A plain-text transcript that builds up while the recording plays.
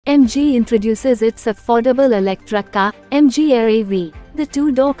MG introduces its affordable electric car, MG Air EV. The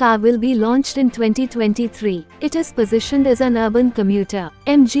two-door car will be launched in 2023. It is positioned as an urban commuter.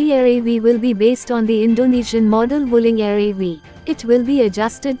 MG Air EV will be based on the Indonesian model Wuling Air EV. It will be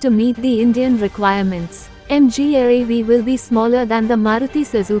adjusted to meet the Indian requirements. MG Air EV will be smaller than the Maruti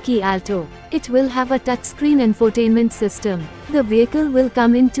Suzuki Alto. It will have a touchscreen infotainment system. The vehicle will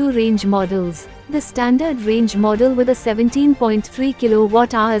come in two range models. The standard range model with a 17.3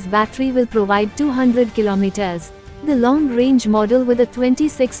 kWh battery will provide 200 km. The long-range model with a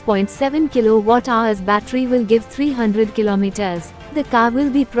 26.7 kWh battery will give 300 km. The car will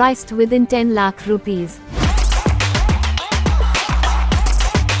be priced within 10 lakh rupees.